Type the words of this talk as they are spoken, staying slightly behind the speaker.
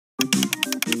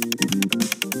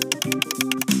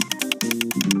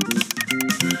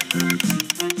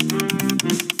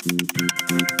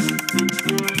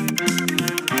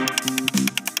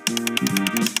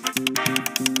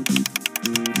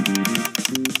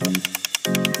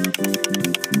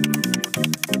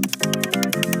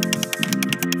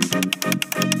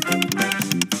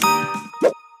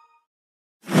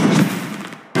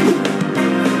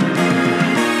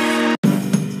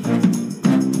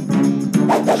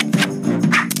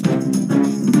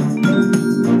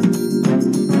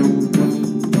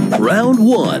Round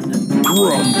 1.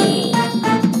 Rumble.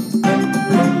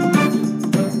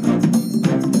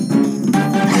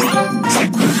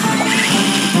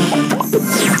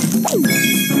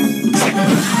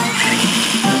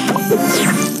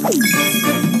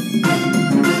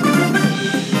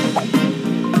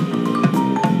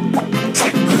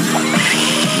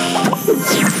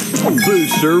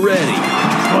 Booster ready.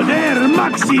 Poder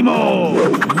máximo.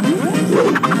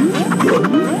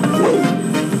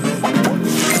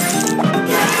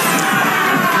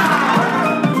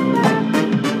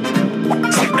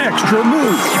 Extra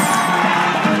move.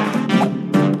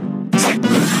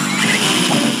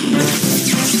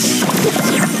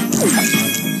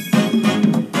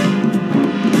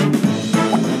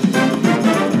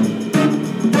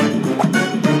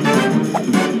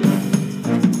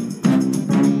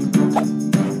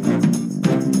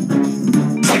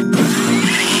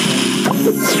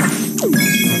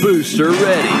 Booster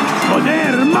ready.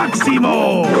 Poder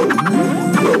máximo.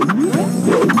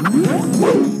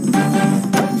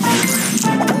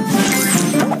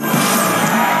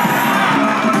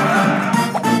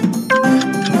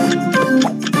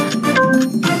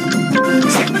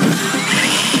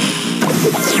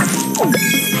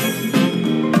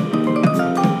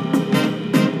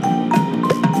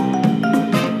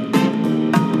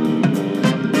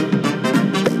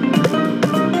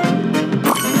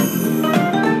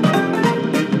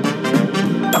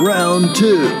 Round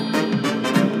 2.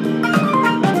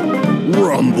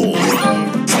 Rumble.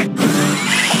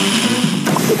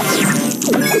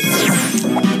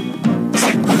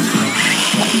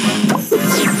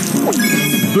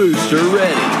 Booster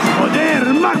ready.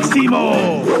 Poder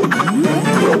máximo.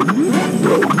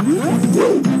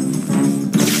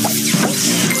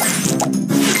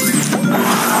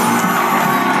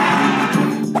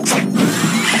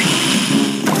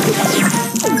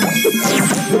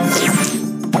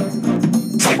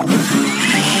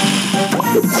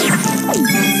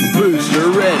 Booster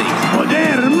ready.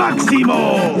 Poder máximo.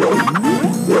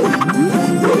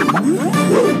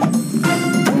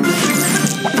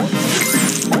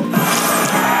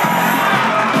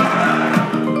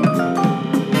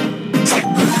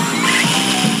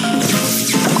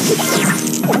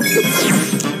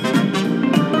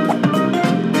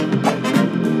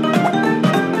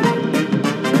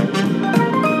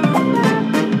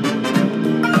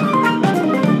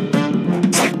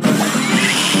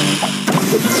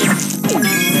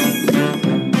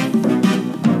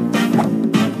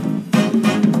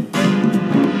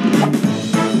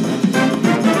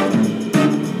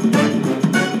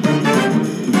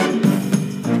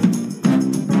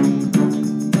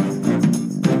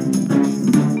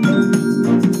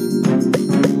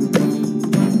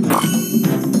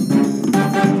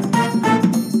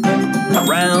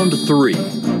 Round 3.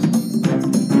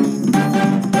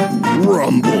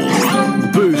 Rumble.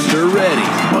 Booster ready.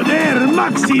 Poder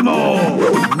máximo.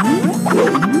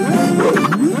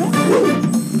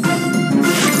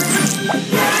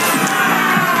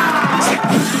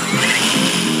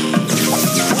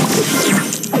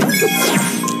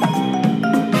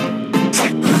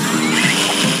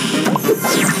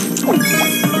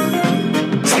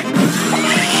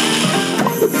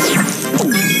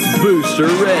 Booster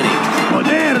ready.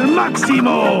 Poder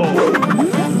máximo.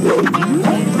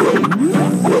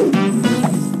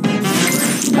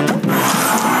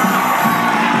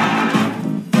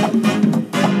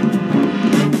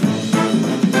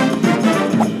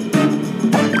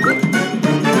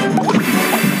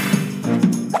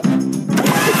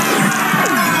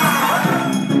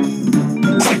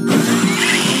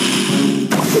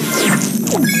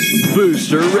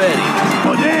 Booster ready.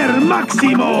 Poder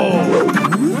máximo.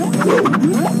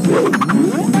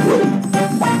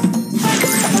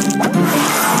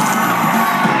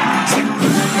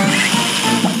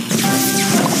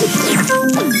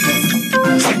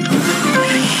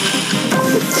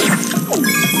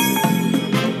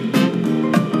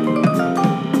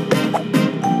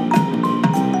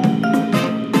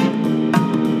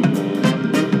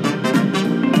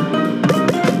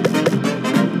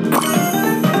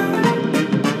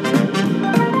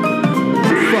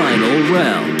 Final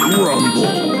round.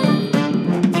 Rumble.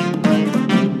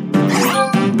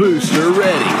 Booster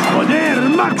ready. Poder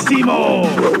máximo.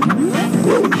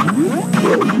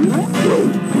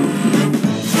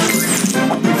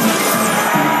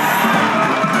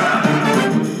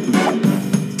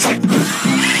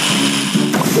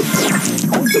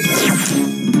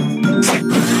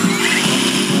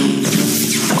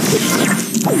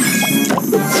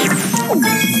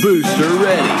 Booster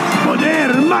ready.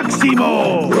 Poder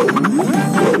máximo.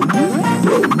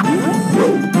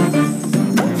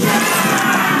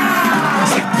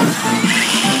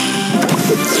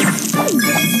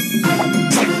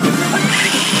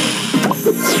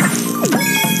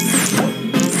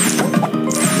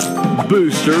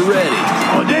 Booster ready.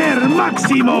 Poder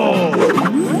máximo.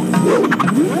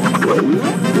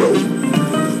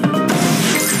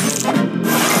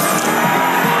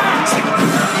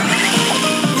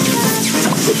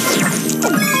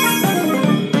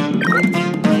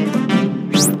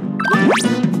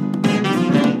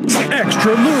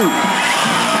 Extra move.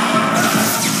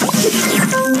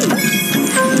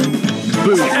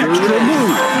 Booster ready.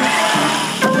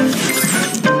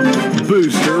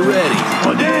 Booster ready.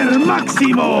 Poder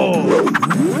máximo.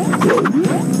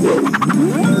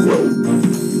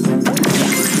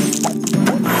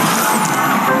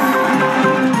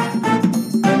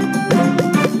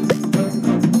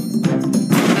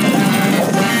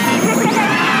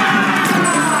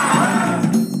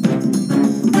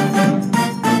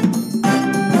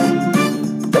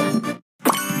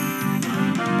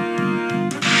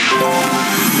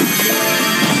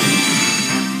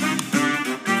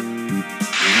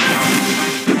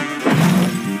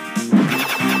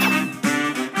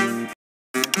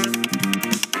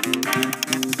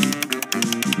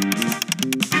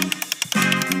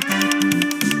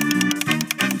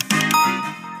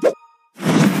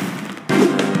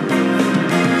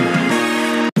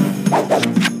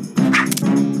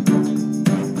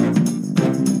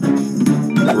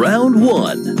 Round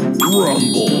 1.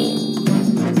 Rumble.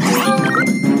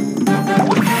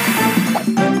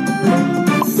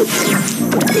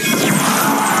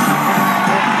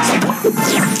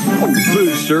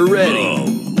 Booster ready.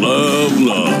 Love,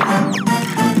 love.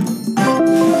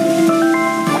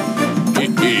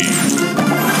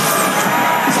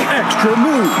 Extra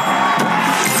move.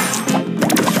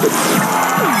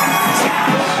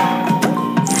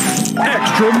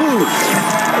 Extra move.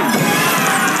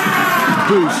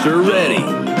 Booster ready.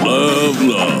 Love,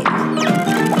 love.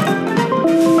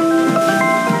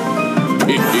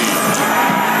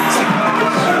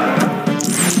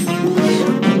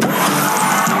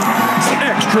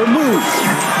 Extra move.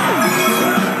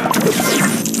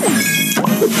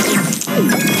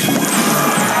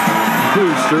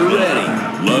 Booster ready.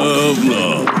 Love,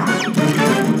 love.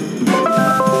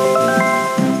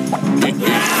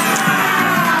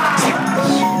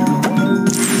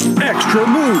 Extra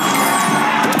move.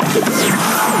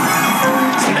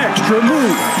 Extra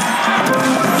move.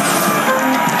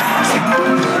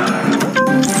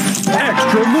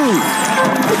 Extra move.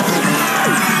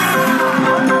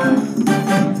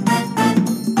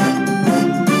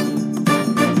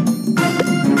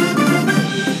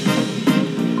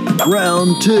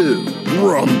 Round 2.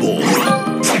 Rumble.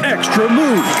 Extra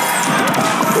move.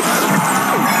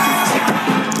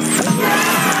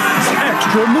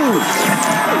 Extra move.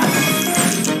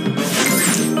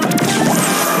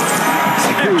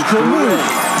 Extra move.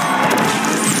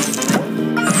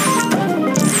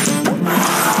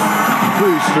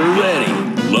 Booster ready.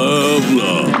 Love,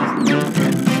 love.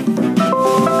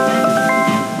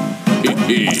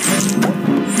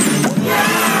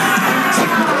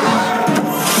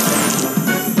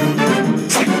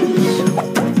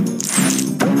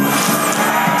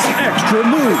 Extra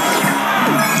move.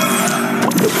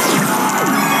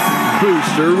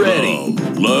 Booster ready.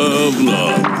 Love,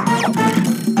 love.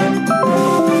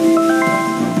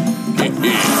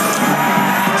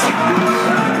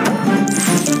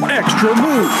 Extra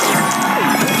move.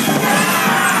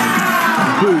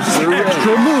 Booster ready.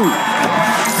 Extra move.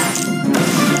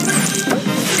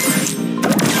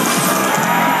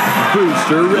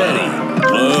 Booster ready.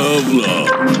 Love, love.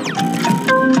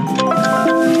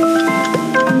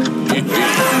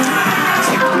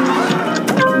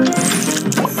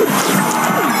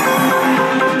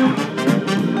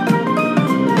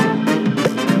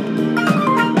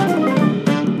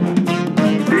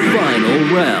 Final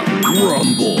round.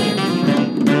 Rumble.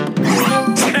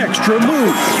 Extra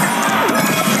move.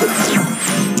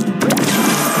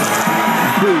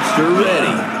 Booster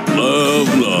ready. Love,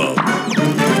 love.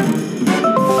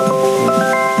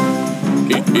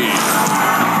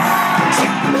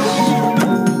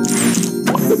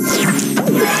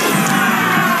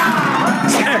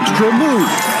 Extra move.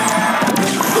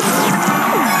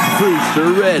 Booster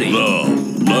ready.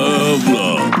 Love, love,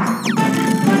 love.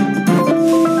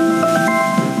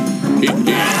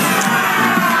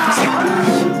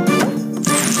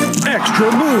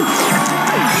 Extra move.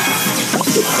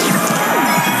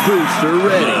 Booster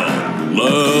ready.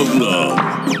 Love, love.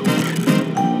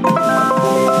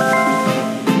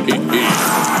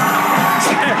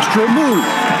 Extra move.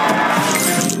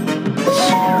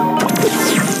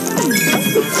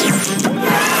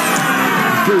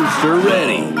 Booster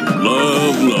ready.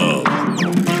 Love, love.